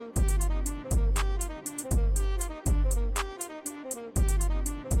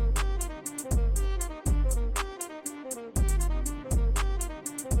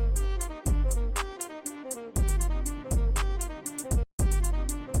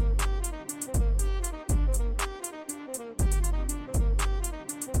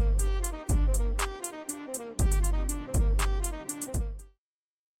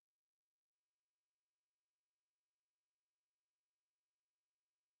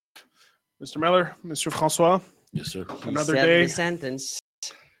Mr. Miller, Mr. Francois. Yes, sir. Another Said day. the sentence.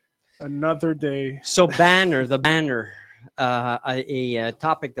 Another day. So the banner, a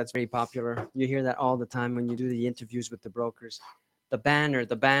topic that's very popular. You hear that all the time when you do the interviews with the brokers. The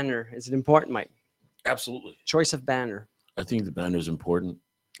banner. Is it important, Mike? Absolutely. Choice of banner. I think the banner is important.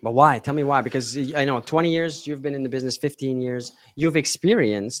 But why? Tell me why. Because I know 20 years, you've been in the business, 15 years. You've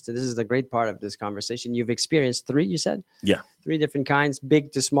experienced, this is the great part of this conversation. You've experienced three, you said? Yeah. 3 different kinds,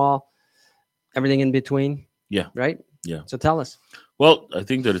 big to small, everything in between. Yeah. Right? Yeah. So tell us. Well, I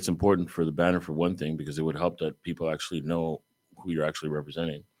think that it's important for the banner for one thing, because it would help that people actually know who you're actually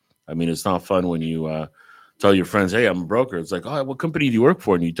representing. I mean, it's not fun when you tell your friends, hey, I'm a broker. It's like, oh, what company do you work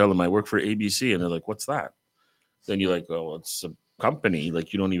for? And you tell them I work for ABC. And they're like, what's that? Then you're like, oh, it's a company.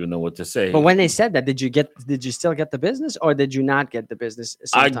 Like, you don't even know what to say. But when they said that, did you still get the business, or did you not get the business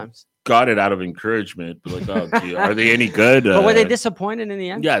sometimes? Got it out of encouragement. But like, oh, gee, are they any good? But were they disappointed in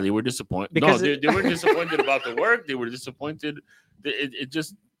the end? Yeah, they were disappointed. Because they weren't disappointed about the work. They were disappointed. It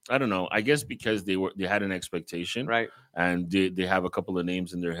just, I don't know. I guess because they had an expectation, Right. And they have a couple of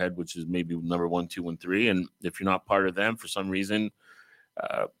names in their head, which is maybe number 1, 2, and 3. And if you're not part of them for some reason,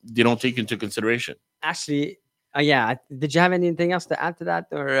 they don't take into consideration. Actually, yeah. Did you have anything else to add to that,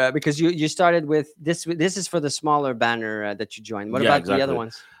 or because you started with this? This is for the smaller banner that you joined. What Yeah, about exactly. the other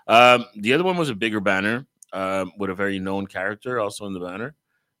ones? The other one was a bigger banner with a very known character also in the banner.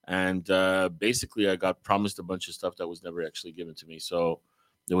 And basically, I got promised a bunch of stuff that was never actually given to me. So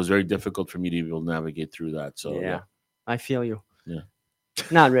it was very difficult for me to be able to navigate through that. So yeah. I feel you. Yeah.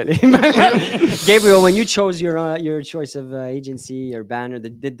 Not really. Gabriel, when you chose your choice of agency or banner,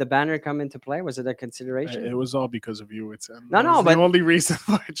 did the banner come into play? Was it a consideration? It was all because of you. It's No, but but the only reason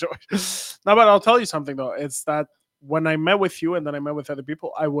why I joined. No, but I'll tell you something though. It's that when I met with you and then I met with other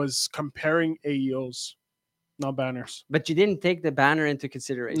people, I was comparing AEOs, not banners. But you didn't take the banner into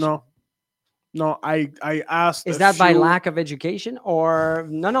consideration. No, I asked. Is that by lack of education, or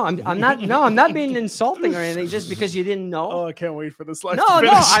no? I'm not being insulting or anything. Just because you didn't know. Oh, I can't wait for this life. No, to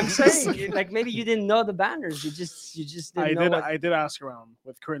finish. I'm saying like maybe you didn't know the banners. You just didn't know. I did ask around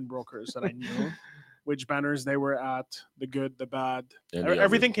with current brokers that I knew which banners they were at, the good, the bad.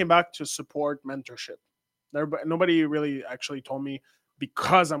 Everything came back to support mentorship. Nobody really actually told me,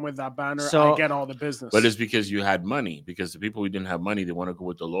 because I'm with that banner, I get all the business. But it's because you had money. Because the people who didn't have money, they want to go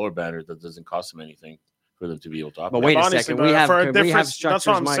with the lower banner that doesn't cost them anything for them to be able to operate. But wait a second, we have structures. That's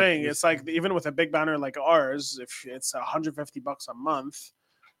what I'm saying. It's like even with a big banner like ours, if it's $150 a month,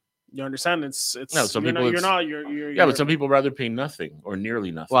 you understand? It's no, some people but some people rather pay nothing or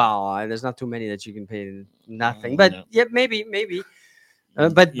nearly nothing. Well, there's not too many that you can pay nothing, but yeah, maybe.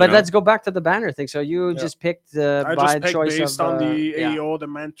 But let's go back to the banner thing. So you just picked choice based of, on the AEO, the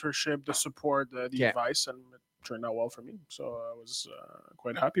mentorship, the support, the advice, and it turned out well for me. So I was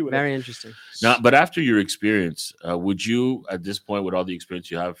quite happy with it. Very interesting. Now, but after your experience, would you, at this point, with all the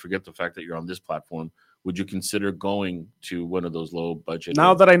experience you have, forget the fact that you're on this platform, would you consider going to one of those low budget?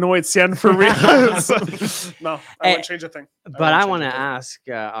 Now that I know it's Yen for real, no, I wouldn't change a thing. But I want to ask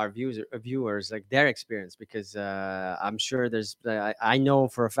our viewers like their experience, because I'm sure there's. I know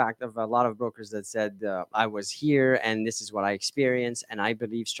for a fact of a lot of brokers that said I was here and this is what I experienced, and I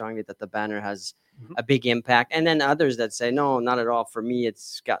believe strongly that the banner has a big impact. And then others that say no, not at all. For me,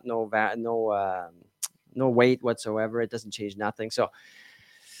 it's got no weight whatsoever. It doesn't change nothing. So.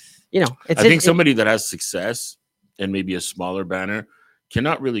 I think somebody that has success and maybe a smaller banner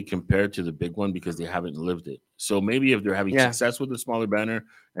cannot really compare to the big one because they haven't lived it. So maybe if they're having success with the smaller banner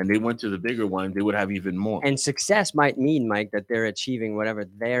and they went to the bigger one, they would have even more. And success might mean, Mike, that they're achieving whatever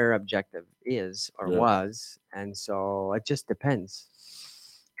their objective is or was. And so it just depends.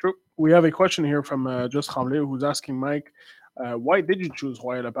 True. We have a question here from Just Tremblay, who's asking Mike, why did you choose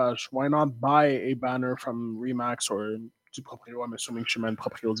Royal Lepage? Why not buy a banner from Remax or du Proprio? I'm assuming she meant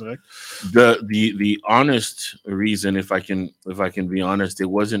Proprio Direct. The honest reason, if I can be honest, it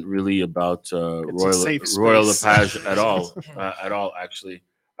wasn't really about Royal Lepage at all. Actually.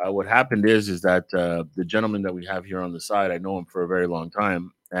 What happened is that the gentleman that we have here on the side, I know him for a very long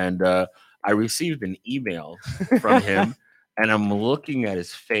time, and I received an email from him, and I'm looking at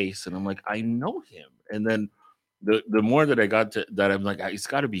his face, and I'm like, I know him, and then. The more that I got to that, I'm like, it's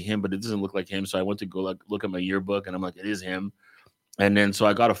got to be him, but it doesn't look like him. So I went to go look at my yearbook, and I'm like, it is him. And then so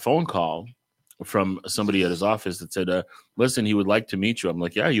I got a phone call from somebody at his office that said, listen, he would like to meet you. I'm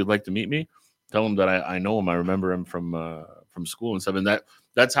like, yeah, you'd like to meet me? Tell him that I know him. I remember him from school and stuff. And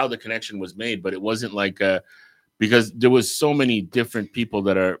that's how the connection was made. But it wasn't like because there was so many different people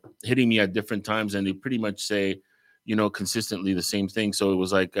that are hitting me at different times, and they pretty much say, consistently the same thing. So it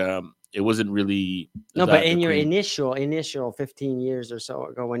was like really. No, but in your initial 15 years or so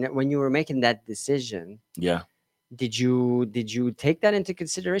ago, when you were making that decision, yeah, did you take that into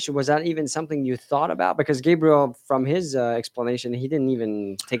consideration? Was that even something you thought about? Because Gabriel, from his explanation, he didn't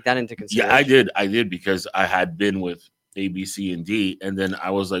even take that into consideration. Yeah, I did because I had been with A, B, C, and D, and then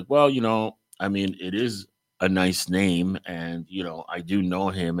I was like, well, I mean, it is a nice name, and I do know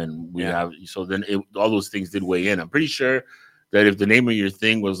him, and we have. So then all those things did weigh in. I'm pretty sure that if the name of your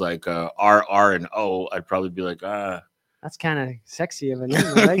thing was like R and O, I'd probably be like, That's kind of sexy of a name.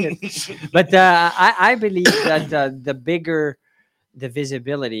 I like it. But I believe that the bigger the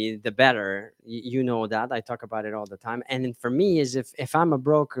visibility, the better. You know that. I talk about it all the time. And for me, is if I'm a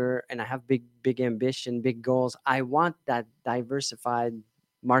broker and I have big ambition, big goals, I want that diversified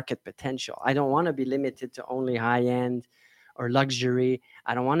market potential. I don't want to be limited to only high end or luxury.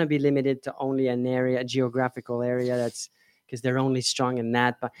 I don't want to be limited to only a geographical area that's because they're only strong in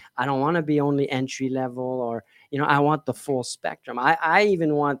that. But I don't want to be only entry level or, I want the full spectrum. I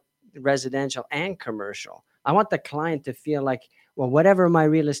even want residential and commercial. I want the client to feel like, well, whatever my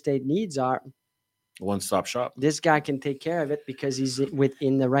real estate needs are, one-stop shop. This guy can take care of it because he's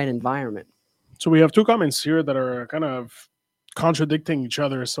within the right environment. So we have two comments here that are kind of contradicting each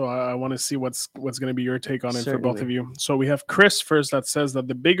other. So I want to see what's going to be your take on it. Certainly. For both of you. So we have Chris first that says that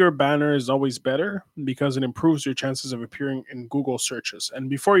the bigger banner is always better because it improves your chances of appearing in Google searches. And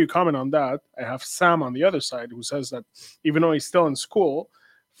before you comment on that, I have Sam on the other side who says that even though he's still in school,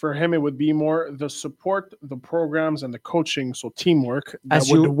 for him, it would be more the support, the programs, and the coaching, so teamwork, that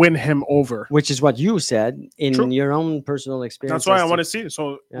would win him over. Which is what you said in your own personal experience. That's why I want to see.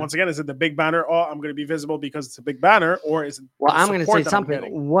 So once again, is it the big banner? Oh, I'm going to be visible because it's a big banner, or is it? Well, I'm going to say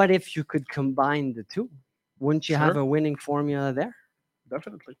something. What if you could combine the two? Wouldn't you have a winning formula there?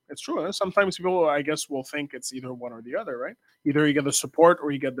 Definitely, it's true. Sometimes people, I guess, will think it's either one or the other, right? Either you get the support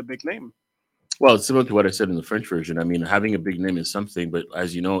or you get the big name. Well, it's similar to what I said in the French version. I mean, having a big name is something, but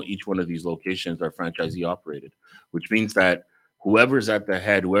as you know, each one of these locations are franchisee operated, which means that whoever's at the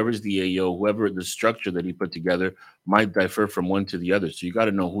head, whoever's the AO, whoever the structure that he put together might differ from one to the other. So you got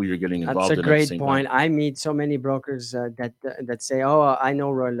to know who you're getting involved in. That's a great point. I meet so many brokers that say, "Oh, I know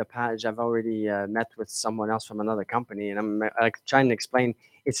Royal LePage. I've already met with someone else from another company," and I'm like trying to explain.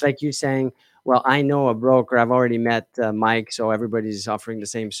 It's like you saying, well, I know a broker. I've already met Mike, so everybody's offering the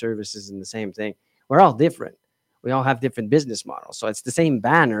same services and the same thing. We're all different. We all have different business models. So it's the same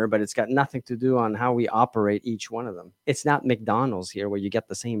banner, but it's got nothing to do on how we operate each one of them. It's not McDonald's here where you get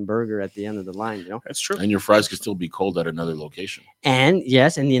the same burger at the end of the line, That's true. And your fries could still be cold at another location. And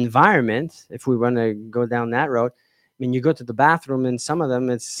yes, and the environment, if we want to go down that road, I mean, you go to the bathroom and some of them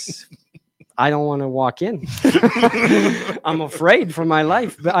it's... I don't want to walk in. I'm afraid for my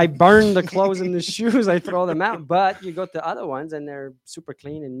life. But I burn the clothes and the shoes. I throw them out. But you go to other ones and they're super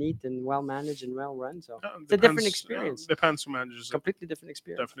clean and neat and well managed and well run. So it's a different experience. Depends who manages it. Completely different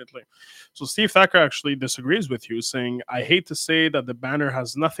experience. Definitely. So Steve Thacker actually disagrees with you, saying, I hate to say that the banner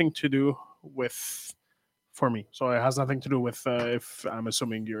has nothing to do with... for me. So it has nothing to do with if I'm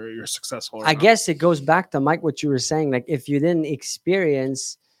assuming you're successful. I guess it goes back to, Mike, what you were saying. Like if you didn't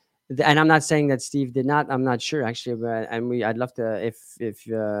experience... And I'm not saying that Steve did not. I'm not sure actually, but I'd love to if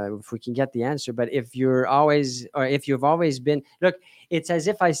we can get the answer. But if you've always been, look, it's as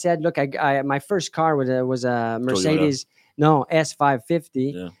if I said, look, I my first car was a Mercedes,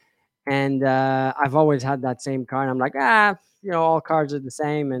 S550, and I've always had that same car, and I'm like, all cars are the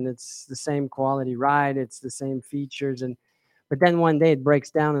same, and it's the same quality ride, it's the same features, but then one day it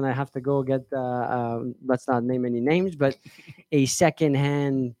breaks down, and I have to go get let's not name any names, but a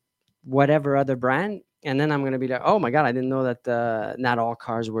secondhand whatever other brand, and then I'm going to be like, oh my god, I didn't know that not all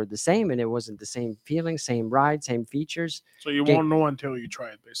cars were the same, and it wasn't the same feeling, same ride, same features. So you won't know until you try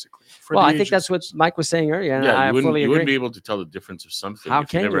it, basically. Well, I think that's what Mike was saying earlier, and I fully agree. You wouldn't be able to tell the difference of something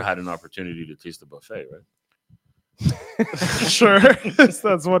if you never had an opportunity to taste the buffet, right? Sure.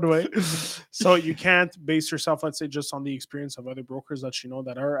 That's one way. So you can't base yourself, let's say, just on the experience of other brokers that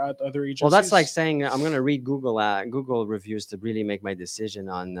that are at other agencies. Well, that's like saying I'm going to read Google reviews to really make my decision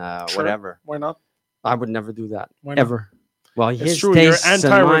on whatever. Why not? I would never do that. Why not? Ever. Well, it's true. You're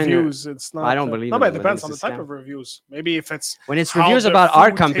anti-reviews. It's not. I don't believe. No, but it depends on the type of reviews. Maybe if it's when it's reviews about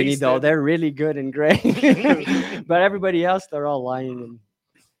our company, though, they're really good and great. But everybody else, they're all lying and.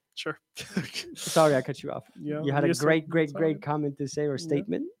 Sure. Sorry, I cut you off. Yeah, you had a great comment to say or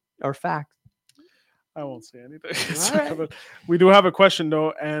statement or fact. I won't say anything. Right. We do have a question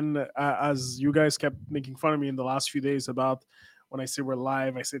though, and as you guys kept making fun of me in the last few days about when I say we're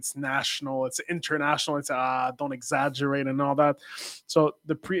live, I say it's national, it's international, it's don't exaggerate and all that. So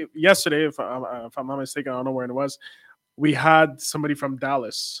yesterday, if I'm not mistaken, I don't know where it was, we had somebody from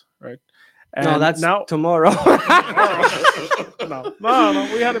Dallas right? And no, that's now tomorrow. no,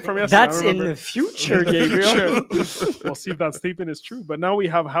 we had it from yesterday. That's in the future, Gabriel. We'll see if that statement is true. But now we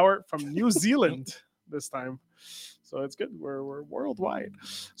have Howard from New Zealand this time. So it's good. We're worldwide.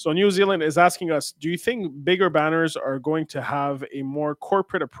 So New Zealand is asking us, do you think bigger banners are going to have a more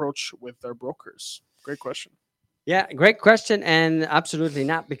corporate approach with their brokers? Great question. Yeah, great question. And absolutely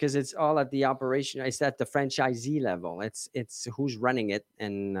not, because it's all at the operation. It's at the franchisee level. It's who's running it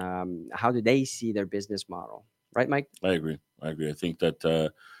and how do they see their business model. Right, Mike? I agree. I think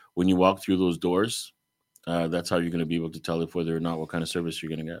that when you walk through those doors, that's how you're going to be able to tell if whether or not what kind of service you're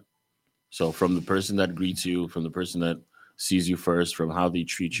going to get. So from the person that greets you, from the person that sees you first, from how they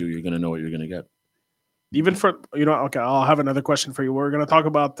treat you, you're going to know what you're going to get. Even for, okay, I'll have another question for you. We're going to talk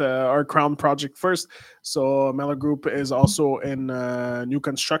about our Crown project first. So Mellor Group is also in new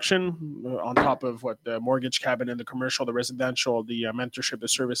construction on top of the mortgage cabinet, the commercial, the residential, the mentorship, the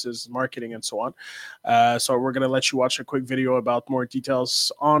services, marketing, and so on. So we're going to let you watch a quick video about more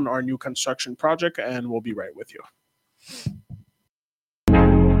details on our new construction project, and we'll be right with you.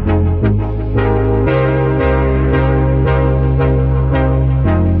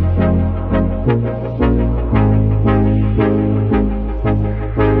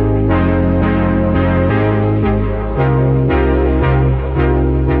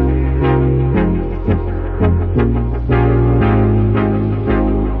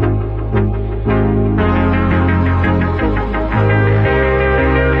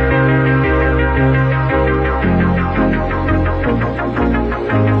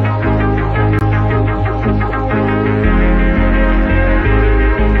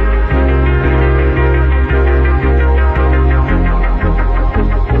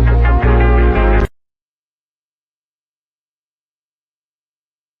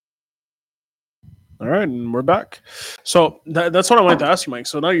 All right, and we're back. So that's what I wanted to ask you, Mike.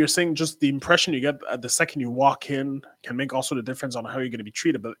 So now you're saying just the impression you get at the second you walk in can make also the difference on how you're going to be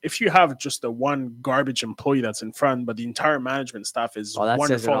treated. But if you have just the one garbage employee that's in front, but the entire management staff is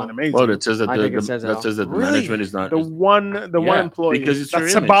wonderful and amazing. Well, it says that the management is not the one employee because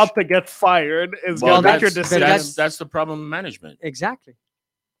that's about to get fired is going to make your decision. That's the problem of management. Exactly.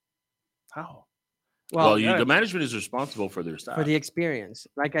 How? Well, the management is responsible for their staff. For the experience.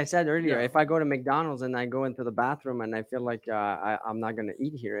 Like I said earlier, if I go to McDonald's and I go into the bathroom and I feel like I'm not going to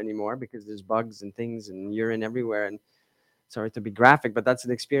eat here anymore because there's bugs and things and urine everywhere, and sorry to be graphic, but that's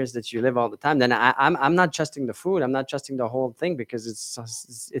an experience that you live all the time, then I'm not trusting the food. I'm not trusting the whole thing because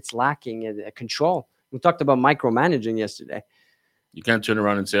it's lacking control. We talked about micromanaging yesterday. You can't turn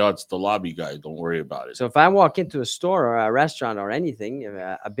around and say, oh, it's the lobby guy. Don't worry about it. So if I walk into a store or a restaurant or anything,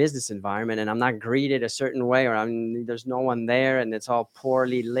 a business environment, and I'm not greeted a certain way or there's no one there and it's all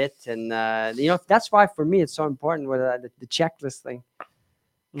poorly lit. And, that's why for me it's so important with the checklist thing.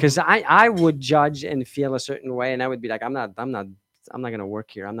 Because I would judge and feel a certain way. And I would be like, I'm not going to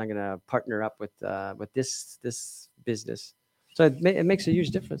work here. I'm not going to partner up with this business. So it makes a huge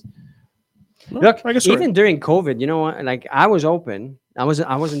difference. Look, even during COVID, you know what? Like I was open. I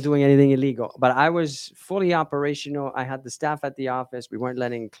wasn't doing anything illegal, but I was fully operational. I had the staff at the office. We weren't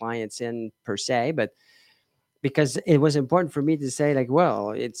letting clients in per se, but because it was important for me to say, like,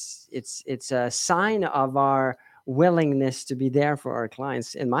 well, it's a sign of our willingness to be there for our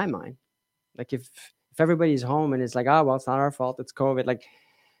clients. In my mind, like if everybody's home and it's like, oh well, it's not our fault. It's COVID. Like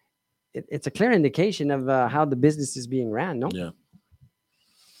it's a clear indication of how the business is being ran. No. Yeah.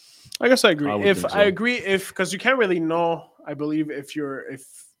 I guess I agree. Because you can't really know, I believe, if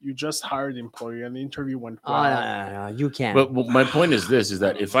you just hired the employee and the interview went well. You can't. But my point is this, is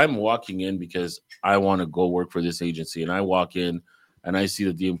that if I'm walking in because I want to go work for this agency and I walk in and I see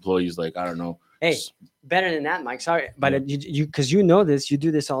that the employee is like, I don't know. Hey, better than that, Mike. Sorry. But you because you know this, you do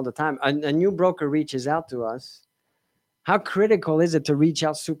this all the time. A new broker reaches out to us. How critical is it to reach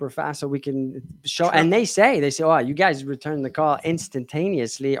out super fast so we can show? Sure. And they say, oh, you guys returned the call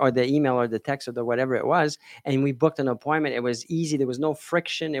instantaneously, or the email or the text or whatever it was. And we booked an appointment. It was easy. There was no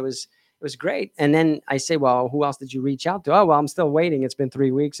friction. It was great. And then I say, well, who else did you reach out to? Oh, well, I'm still waiting. It's been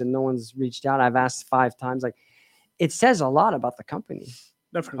 3 weeks and no one's reached out. I've asked 5 times. Like, it says a lot about the company.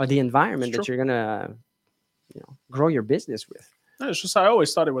 Definitely. Or the environment that you're going to grow your business with. No, it's just I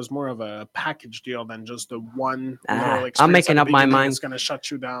always thought it was more of a package deal than just the one. I'm making up my mind. It's going to shut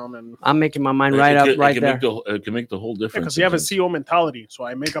you down, and I'm making my mind there. It can make the whole difference. Because you have a CEO mentality, so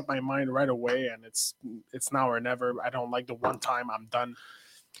I make up my mind right away, and it's now or never. I don't like the one time. I'm done.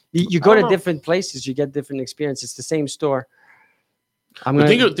 You go to different places, you get different experience. It's the same store.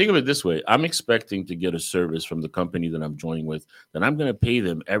 Think of it this way: I'm expecting to get a service from the company that I'm joining with, then I'm going to pay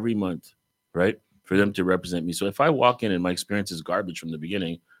them every month, right? For them to represent me. So if I walk in and my experience is garbage from the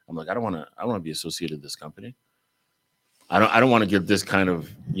beginning, I'm like, I don't want to be associated with this company. I don't want to get this kind of,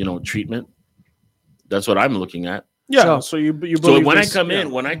 treatment. That's what I'm looking at. Yeah. So you so when I come in,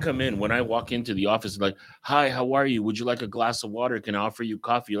 when I walk into the office, like, hi, how are you? Would you like a glass of water? Can I offer you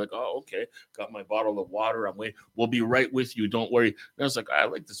coffee? You're like, oh, okay. Got my bottle of water. I'm waiting. We'll be right with you. Don't worry. And I was like, I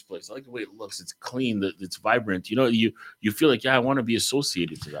like this place. I like the way it looks. It's clean. It's vibrant. You feel like, yeah, I want to be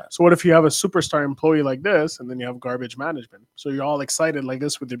associated to that. So what if you have a superstar employee like this, and then you have garbage management? So you're all excited like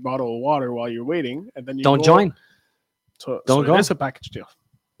this with your bottle of water while you're waiting, and then you don't join. So go. It's a package deal.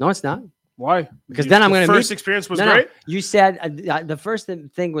 No, it's not. Why? Because then I'm going to. First experience was great. You said the first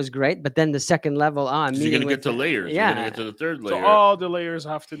thing was great, but then the second level, I'm you're going to get to layers. Yeah. You're going to get to the third layer. So all the layers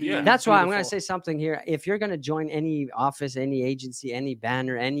have to be. Yeah. That's why I'm going to say something here. If you're going to join any office, any agency, any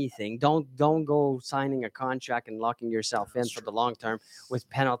banner, anything, don't go signing a contract and locking yourself in for the long term with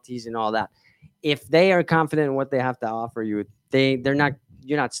penalties and all that. If they are confident in what they have to offer you, they're not.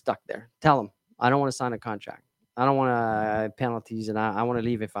 You're not stuck there. Tell them, I don't want to sign a contract. I don't want penalties, and I want to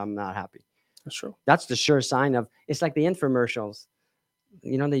leave if I'm not happy. That's true. That's the sure sign of. It's like the infomercials.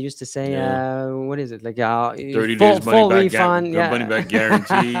 They used to say, what is it? Like 30 days full money refund, back, money back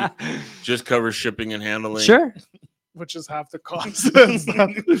guarantee. Just covers shipping and handling. Sure. Which is half the cost.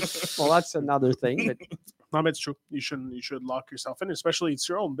 Well, that's another thing. But no, it's true. You should lock yourself in, especially it's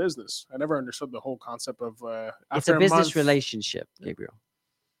your own business. I never understood the whole concept of it's a business relationship, Gabriel.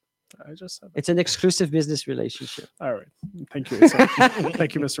 I just said that. It's an exclusive business relationship. All right. Thank you.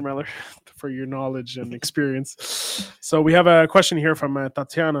 Thank you, Mr. Meller, for your knowledge and experience. So we have a question here from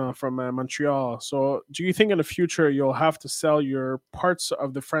Tatiana from Montreal. So do you think in the future you'll have to sell your parts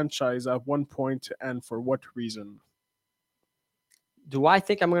of the franchise at one point, and for what reason? Do I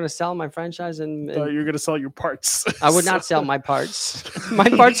think I'm going to sell my franchise? And you're going to sell your parts. I would not sell my parts. My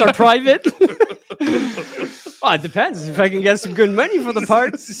parts are private. Well, it depends if I can get some good money for the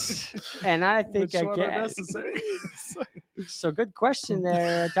parts, and I think I can. So good question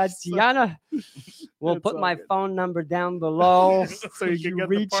there, Tatiana. We'll put my phone number down below so you can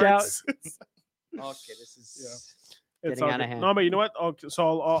reach out. Okay, this is getting out of hand. No, but you know what? Okay,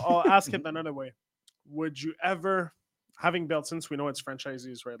 so I'll ask it another way. Would you ever, having built, since we know it's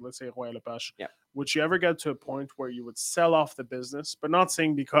franchisees, right? Let's say Royal Lepage. Yeah. Would you ever get to a point where you would sell off the business, but not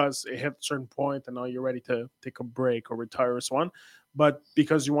saying because it hit a certain point and now you're ready to take a break or retire or so on, but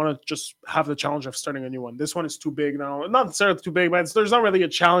because you want to just have the challenge of starting a new one? This one is too big now. Not necessarily too big, but there's not really a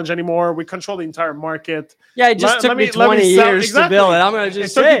challenge anymore. We control the entire market. Yeah, it just took me 20 years to build it. I'm going to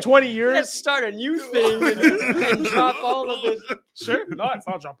just say, it took you 20 years. Let's start a new thing and drop all of this. Sure. No, it's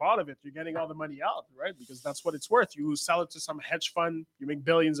not drop out of it. You're getting all the money out, right? Because that's what it's worth. You sell it to some hedge fund. You make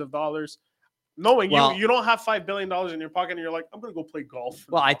billions of dollars. Knowing you don't have $5 billion in your pocket and you're like, I'm going to go play golf.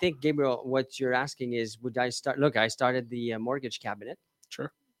 Well, I think, Gabriel, what you're asking is, would I start? Look, I started the mortgage cabinet.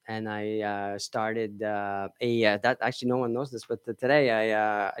 Sure. And I started that actually no one knows this, but today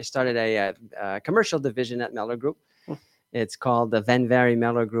I started a commercial division at Meller Group. It's called the Van Vary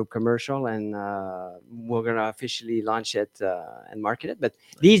Meller Group Commercial, and we're going to officially launch it and market it. But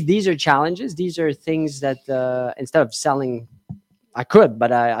these are challenges. These are things that instead of selling, I could,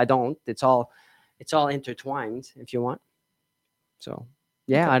 but I don't. It's all intertwined, if you want. So,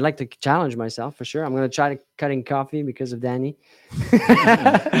 yeah, okay. I'd like to challenge myself for sure. I'm going to try to cutting coffee because of Danny.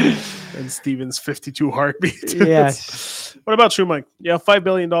 And Steven's 52 heartbeat. Yes. What about you, Mike? You have $5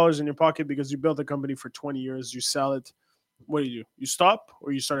 billion in your pocket because you built a company for 20 years. You sell it. What do? You stop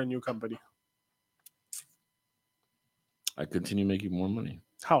or you start a new company? I continue making more money.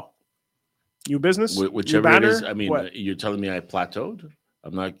 How? New business? Whichever new banner? It is. I mean, you're telling me I plateaued?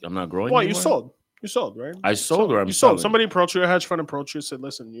 I'm not growing. Well, anymore? You sold, right? I sold, or I'm you selling. sold. Somebody approached you, a hedge fund approached you, said,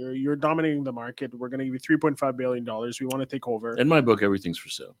 "Listen, you're dominating the market. We're going to give you $3.5 billion. We want to take over." In my book, everything's for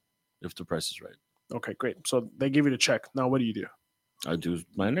sale if the price is right. Okay, great. So they give you the check. Now, what do? I do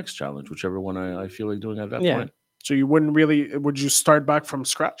my next challenge, whichever one I feel like doing at that point. So you would you start back from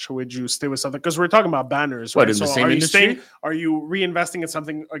scratch, or would you stay with something? Because we're talking about banners, right? What, in the same industry? Are you reinvesting in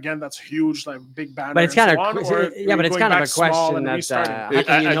something, again, that's huge, like big banners? But it's kind of, but it's kind of a question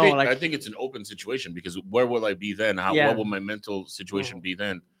that, I think it's an open situation, because where will I be then? What will my mental situation be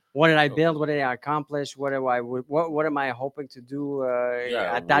then? What did I build? What did I accomplish? What am I hoping to do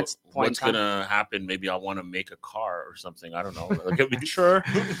at that point? What's gonna happen? Maybe I want to make a car or something. I don't know. Sure.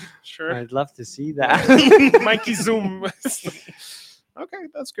 I'd love to see that. Mikey Zoom. Okay,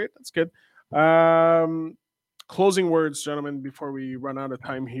 that's great. That's good. Closing words, gentlemen, before we run out of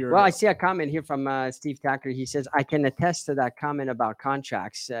time here. Well, I see a comment here from Steve Tacker. He says, I can attest to that comment about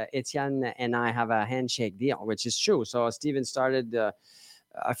contracts. Etienne and I have a handshake deal, which is true. So Steven started.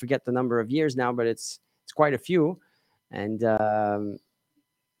 I forget the number of years now, but it's quite a few. And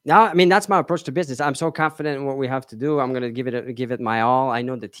Now, I mean, that's my approach to business. I'm so confident in what we have to do. I'm going to give it my all. I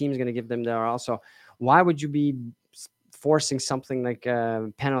know the team's going to give them their all. So why would you be forcing something like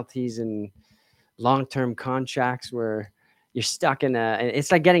penalties and long-term contracts where you're stuck in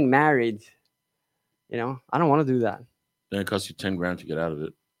it's like getting married. I don't want to do that. Then it costs you $10,000 to get out of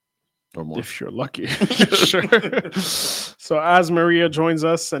it. Or more. If you're lucky. Sure. So as Maria joins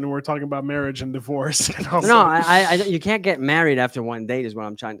us and we're talking about marriage and divorce. And also, no, you can't get married after one date is what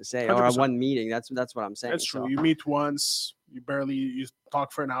I'm trying to say. 100%. Or one meeting. That's what I'm saying. That's true. So. You meet once, you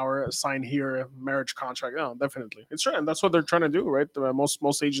talk for an hour, sign here, marriage contract. No, definitely. It's true. And that's what they're trying to do, right?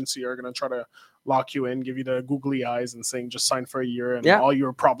 Most agency are going to try to lock you in, give you the googly eyes and saying just sign for a year and all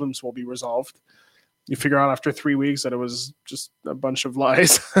your problems will be resolved. You figure out after 3 weeks that it was just a bunch of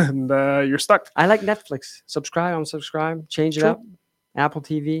lies and you're stuck. I like Netflix. Subscribe, unsubscribe, change it up. Apple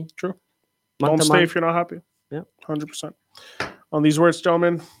TV. True. Don't stay if you're not happy. Yeah. 100%. On these words,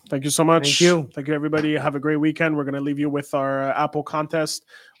 gentlemen, thank you so much. Thank you. Thank you, everybody. Have a great weekend. We're going to leave you with our Apple contest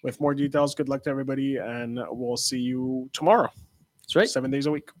with more details. Good luck to everybody, and we'll see you tomorrow. That's right. 7 days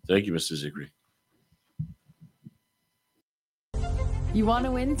a week. Thank you, Mr. Zikri. You want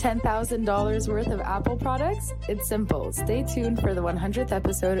to win $10,000 worth of Apple products? It's simple. Stay tuned for the 100th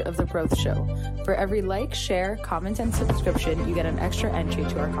episode of The Growth Show. For every like, share, comment, and subscription, you get an extra entry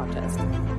to our contest.